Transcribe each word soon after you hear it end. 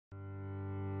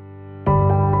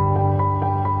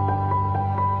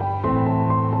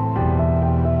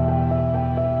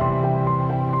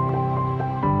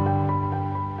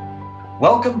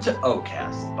Welcome to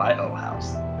OHAUS by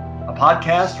OHAUS, a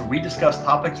podcast where we discuss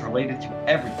topics related to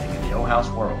everything in the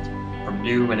OHAUS world, from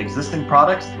new and existing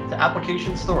products to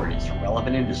application stories from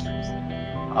relevant industries.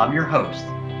 I'm your host,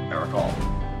 Eric Alden.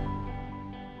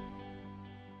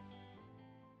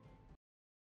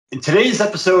 In today's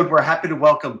episode, we're happy to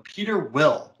welcome Peter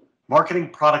Will,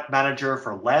 Marketing Product Manager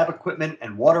for Lab Equipment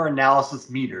and Water Analysis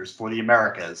Meters for the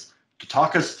Americas, to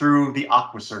talk us through the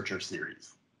AquaSearcher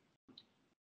series.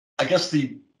 I guess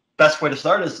the best way to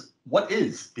start is, what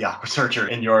is the AquaSearcher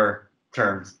in your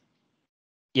terms?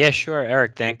 Yeah, sure,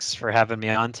 Eric. Thanks for having me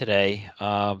on today.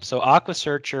 So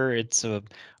AquaSearcher, it's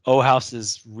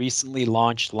OHAUS's recently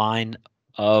launched line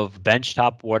of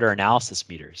benchtop water analysis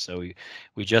meters. So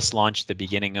we just launched the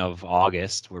beginning of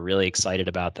August. We're really excited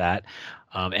about that.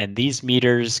 And these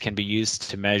meters can be used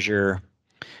to measure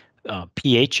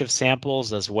pH of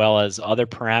samples as well as other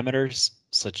parameters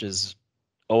such as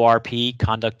ORP,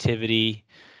 conductivity,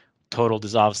 total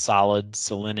dissolved solid,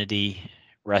 salinity,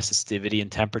 resistivity, and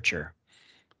temperature.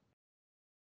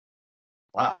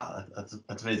 Wow,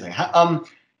 that's amazing. How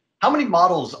many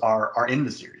models are in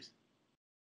the series?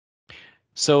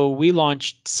 So we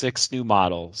launched 6 new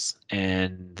models,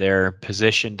 and they're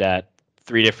positioned at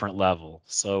 3 different levels.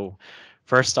 So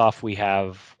first off, we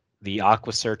have the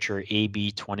AquaSearcher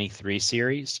AB23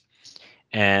 series,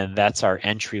 and that's our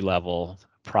entry-level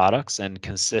products and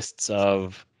consists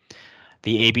of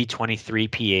the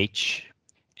AB23 pH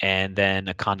and then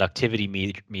a conductivity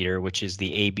meter, which is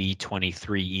the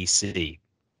AB23 EC.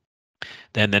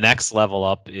 Then the next level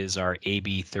up is our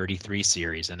AB33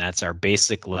 series, and that's our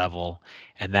basic level,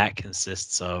 and that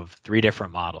consists of 3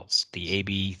 different models: the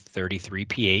AB33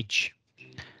 pH,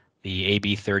 the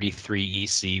AB33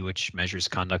 EC, which measures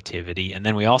conductivity, and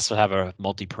then we also have a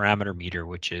multi-parameter meter,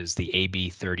 which is the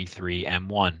AB33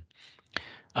 M1.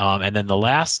 And then the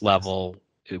last level,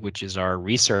 which is our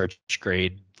research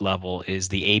grade level, is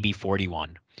the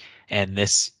AB41, and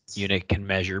this unit can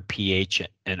measure pH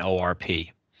and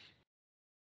ORP.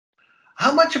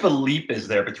 How much of a leap is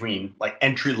there between like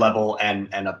entry level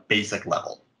and a basic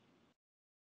level?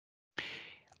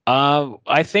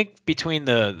 I think between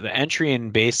the entry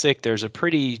and basic, there's a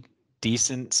pretty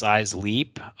decent size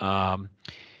leap.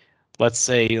 Let's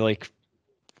say like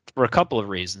for a couple of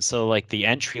reasons. So like the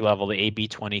entry level, the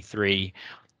AB23,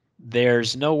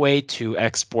 there's no way to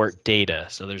export data.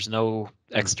 So there's no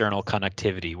external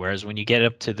connectivity. Whereas when you get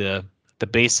up to the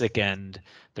basic and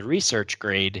the research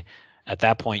grade, at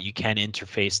that point you can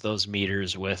interface those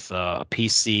meters with a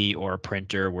PC or a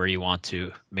printer where you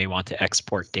may want to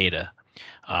export data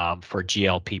for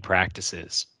GLP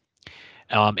practices.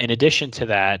 In addition to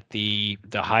that, the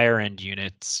higher end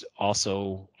units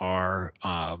also are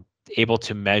able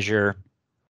to measure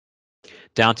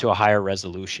down to a higher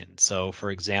resolution. So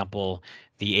for example,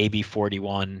 the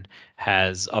AB41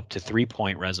 has up to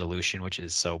 3-point resolution, which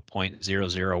is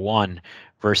 0.001,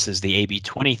 versus the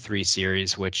AB23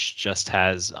 series, which just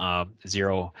has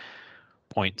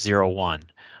 0.01.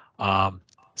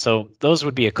 So those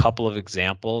would be a couple of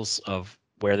examples of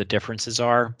where the differences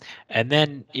are. And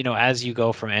then, as you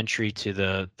go from entry to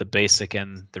the basic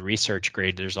and the research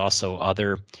grade, there's also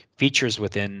other features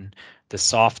within the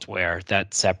software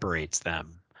that separates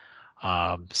them,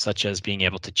 such as being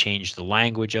able to change the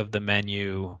language of the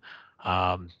menu,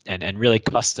 and really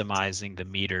customizing the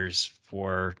meters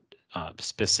for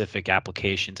specific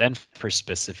applications and for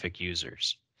specific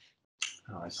users.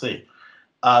 Oh, I see.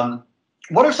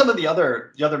 What are some of the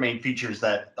other main features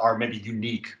that are maybe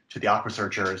unique to the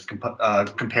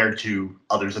AquaSearcher compared to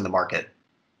others in the market?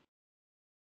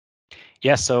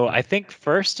 Yeah, so I think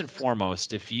first and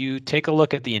foremost, if you take a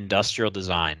look at the industrial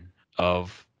design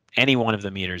of any one of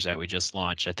the meters that we just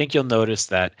launched, I think you'll notice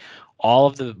that all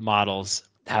of the models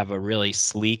have a really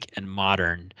sleek and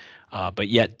modern, but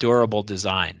yet durable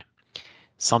design.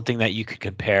 Something that you could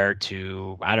compare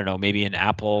to, I don't know, maybe an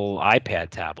Apple iPad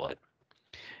tablet.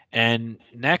 And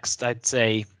next, I'd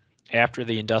say after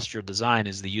the industrial design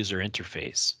is the user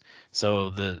interface. So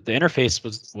the interface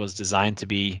was designed to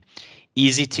be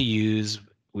easy to use.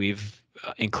 We've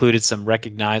included some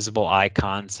recognizable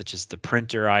icons such as the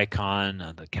printer icon,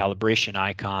 the calibration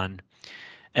icon,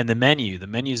 and the menu. The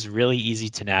menu is really easy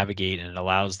to navigate, and it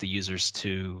allows the users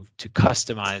to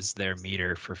customize their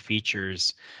meter for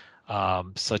features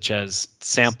such as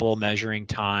sample measuring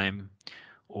time,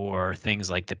 or things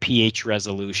like the pH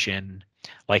resolution.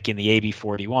 Like in the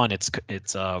AB41,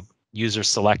 it's user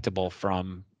selectable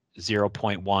from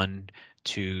 0.1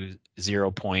 to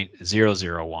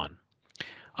 0.001.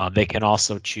 They can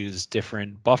also choose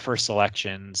different buffer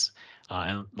selections,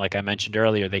 and like I mentioned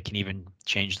earlier, they can even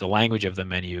change the language of the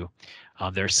menu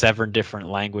There are 7 different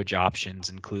language options,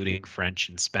 including French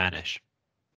and Spanish.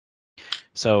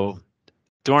 So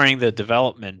during the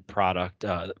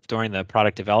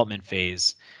product development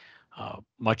phase,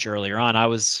 much earlier on, I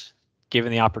was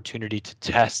given the opportunity to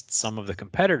test some of the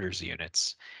competitors'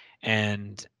 units,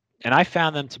 and I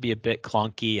found them to be a bit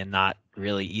clunky and not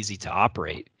really easy to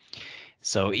operate.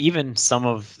 So even some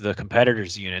of the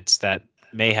competitors' units that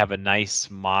may have a nice,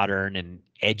 modern, and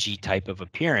edgy type of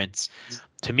appearance,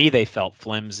 to me, they felt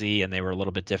flimsy and they were a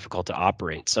little bit difficult to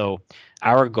operate. So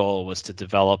our goal was to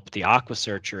develop the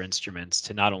AquaSearcher instruments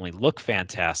to not only look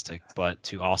fantastic, but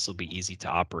to also be easy to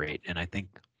operate. And I think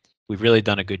we've really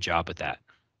done a good job with that.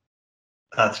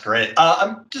 That's great.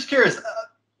 I'm just curious,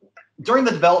 during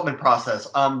the development process,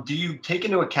 do you take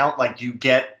into account, like, do you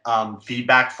get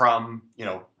feedback from,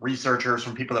 researchers,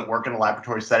 from people that work in a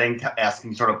laboratory setting,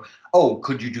 asking sort of, oh,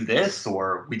 could you do this?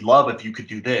 Or we'd love if you could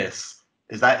do this.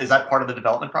 Is that part of the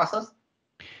development process?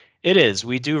 It is.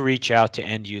 We do reach out to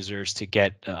end users to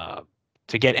get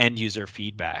end user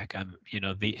feedback.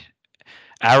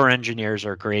 Our engineers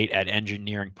are great at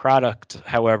engineering product.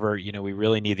 However, we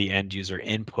really need the end user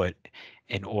input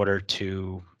in order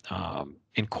to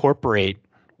incorporate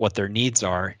what their needs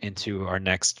are into our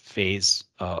next phase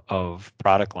of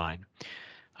product line.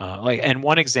 And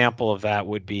one example of that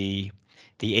would be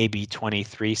the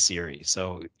AB23 series.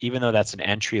 So even though that's an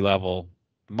entry level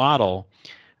model,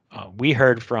 we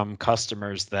heard from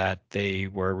customers that they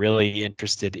were really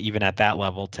interested, even at that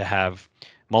level, to have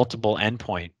multiple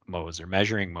endpoint modes or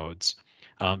measuring modes.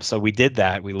 So we did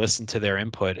that. We listened to their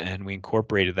input and we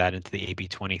incorporated that into the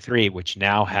AB23, which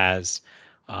now has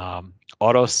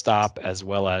auto stop as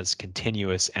well as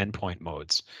continuous endpoint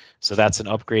modes. So that's an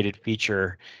upgraded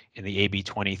feature in the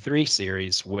AB23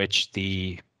 series, which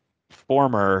the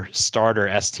former starter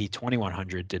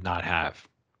ST2100 did not have.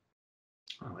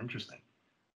 Oh, interesting.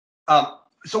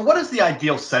 So what is the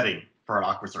ideal setting for an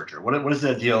AquaSearcher? What is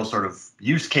the ideal sort of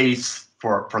use case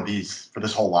for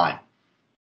this whole line?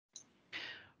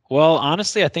 Well,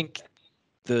 honestly, I think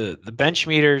the bench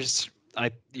meters,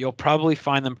 you'll probably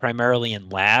find them primarily in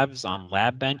labs, on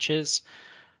lab benches.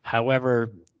 However,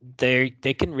 they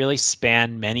can really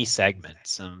span many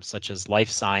segments, such as life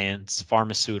science,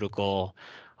 pharmaceutical,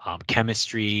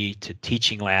 chemistry, to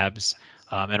teaching labs,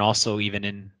 and also even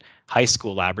in high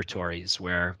school laboratories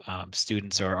where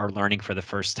students are learning for the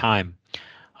first time.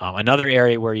 Another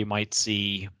area where you might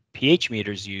see pH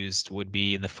meters used would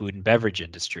be in the food and beverage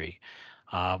industry.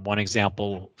 One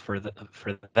example for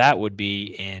that would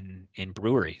be in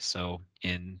breweries. So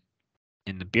in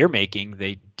the beer making,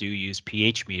 they do use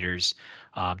pH meters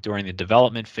during the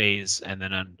development phase, and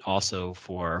then also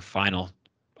for final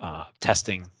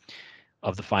testing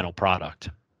of the final product.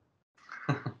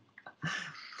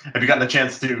 Have you gotten a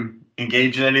chance to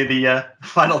engage in any of the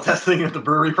final testing of the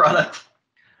brewery product?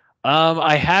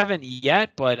 I haven't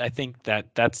yet, but I think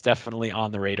that's definitely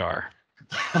on the radar.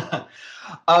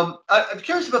 I'm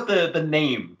curious about the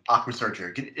name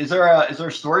AquaSearcher. Is there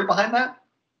a story behind that?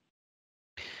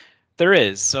 There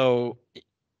is. So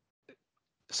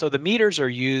the meters are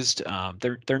used.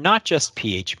 They're not just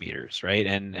pH meters, right?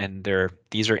 And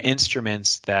these are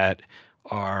instruments that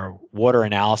are water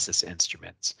analysis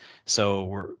instruments.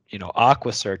 So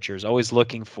AquaSearcher is always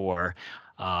looking for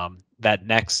that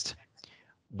next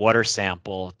water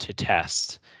sample to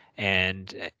test.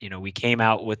 And we came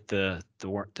out with the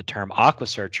term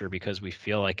AquaSearcher because we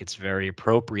feel like it's very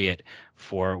appropriate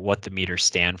for what the meters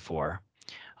stand for.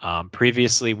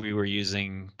 Previously, we were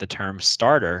using the term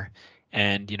starter,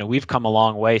 and we've come a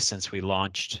long way since we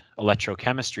launched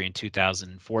Electrochemistry in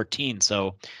 2014.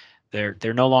 So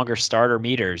they're no longer starter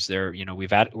meters.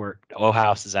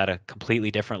 OHAUS is at a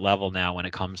completely different level now when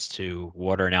it comes to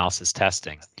water analysis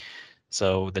testing.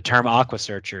 So the term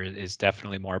AquaSearcher is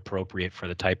definitely more appropriate for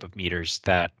the type of meters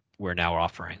that we're now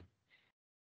offering.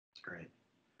 That's great.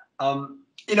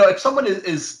 If someone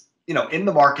is in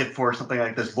the market for something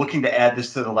like this, looking to add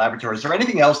this to the laboratory, is there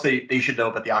anything else they should know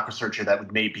about the AquaSearcher that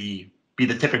would maybe be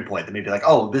the tipping point, that may be like,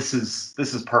 oh, this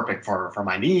is perfect for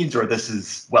my needs, or this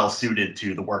is well suited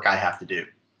to the work I have to do?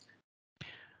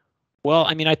 Well,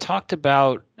 I talked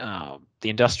about the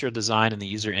industrial design and the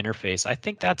user interface. I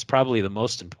think that's probably the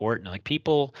most important. Like,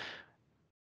 people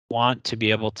want to be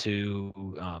able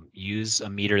to use a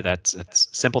meter that's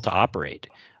simple to operate.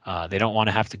 They don't want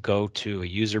to have to go to a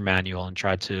user manual and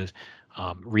try to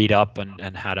read up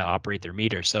and how to operate their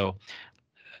meter. So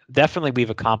definitely we've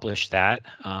accomplished that.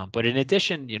 But in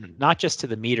addition, not just to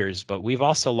the meters, but we've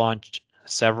also launched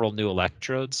several new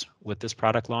electrodes with this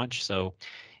product launch. So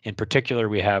in particular,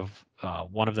 we have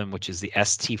one of them, which is the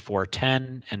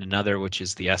ST410, and another, which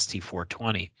is the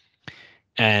ST420.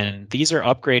 And these are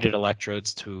upgraded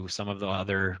electrodes to some of the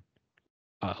other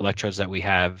electrodes that we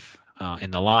have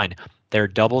in the line. They're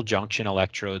double junction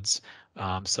electrodes.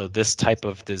 So this type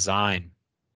of design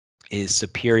is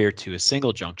superior to a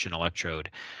single junction electrode.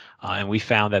 And we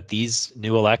found that these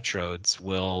new electrodes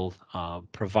will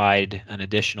provide an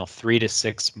additional 3 to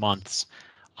 6 months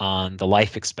on the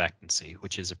life expectancy,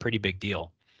 which is a pretty big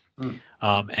deal.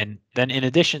 And then in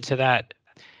addition to that,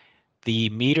 the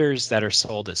meters that are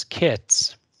sold as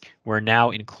kits, we're now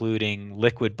including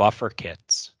liquid buffer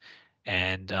kits.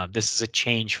 And this is a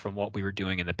change from what we were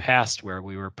doing in the past, where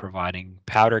we were providing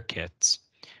powder kits.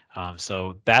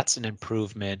 So that's an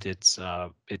improvement. It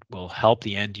will help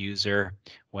the end user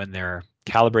when they're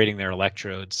calibrating their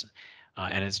electrodes,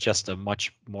 and it's just a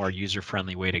much more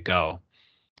user-friendly way to go.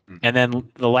 And then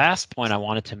the last point I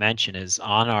wanted to mention is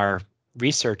on our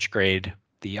research grade,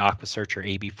 the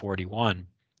AquaSearcher AB41.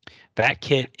 That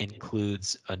kit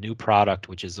includes a new product,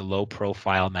 which is a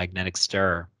low-profile magnetic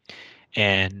stir.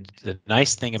 And the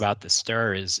nice thing about the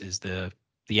stir is the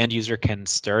end user can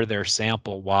stir their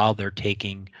sample while they're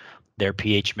taking their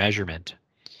pH measurement,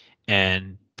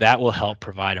 and that will help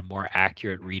provide a more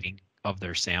accurate reading of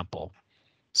their sample.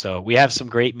 So we have some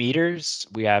great meters,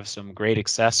 we have some great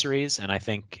accessories, and I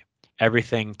think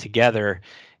everything together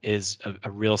is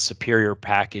a real superior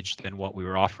package than what we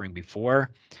were offering before,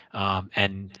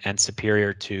 and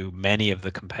superior to many of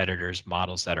the competitors'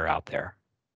 models that are out there.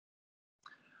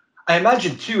 I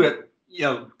imagine too,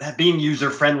 being user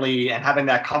friendly and having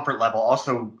that comfort level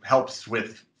also helps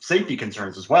with safety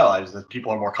concerns as well. As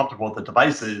people are more comfortable with the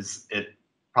devices, it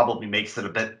probably makes it a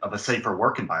bit of a safer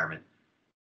work environment.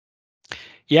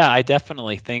 Yeah, I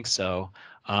definitely think so.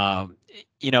 From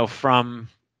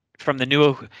the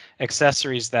new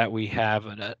accessories that we have,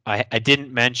 and I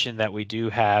didn't mention that we do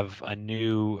have a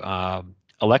new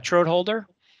electrode holder.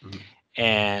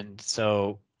 And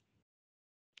so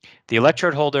the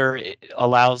electrode holder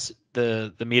allows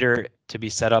the meter to be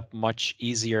set up much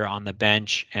easier on the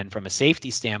bench, and from a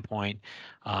safety standpoint,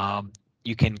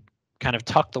 you can kind of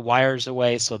tuck the wires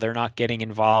away so they're not getting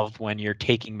involved when you're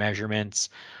taking measurements.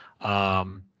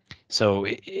 So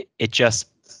it just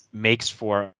makes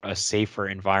for a safer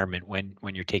environment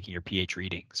when you're taking your pH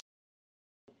readings.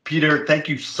 Peter, thank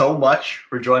you so much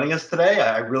for joining us today.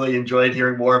 I really enjoyed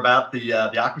hearing more about the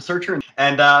AquaSearcher,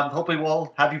 and hopefully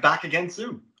we'll have you back again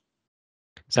soon.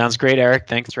 Sounds great, Eric.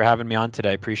 Thanks for having me on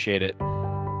today. Appreciate it.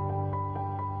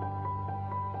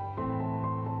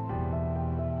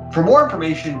 For more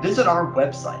information, visit our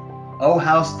website,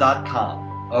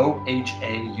 OHAUS.com,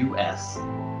 OHAUS,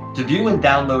 to view and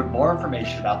download more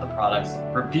information about the products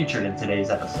featured in today's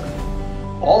episode.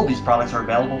 All of these products are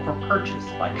available for purchase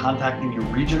by contacting your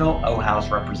regional OHAUS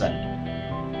representative.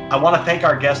 I want to thank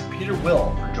our guest, Peter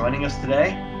Will, for joining us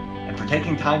today and for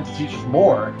taking time to teach us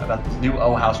more about these new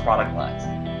OHAUS product lines.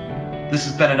 This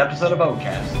has been an episode of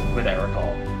OCast with Eric All,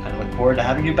 and I look forward to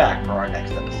having you back for our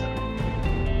next episode.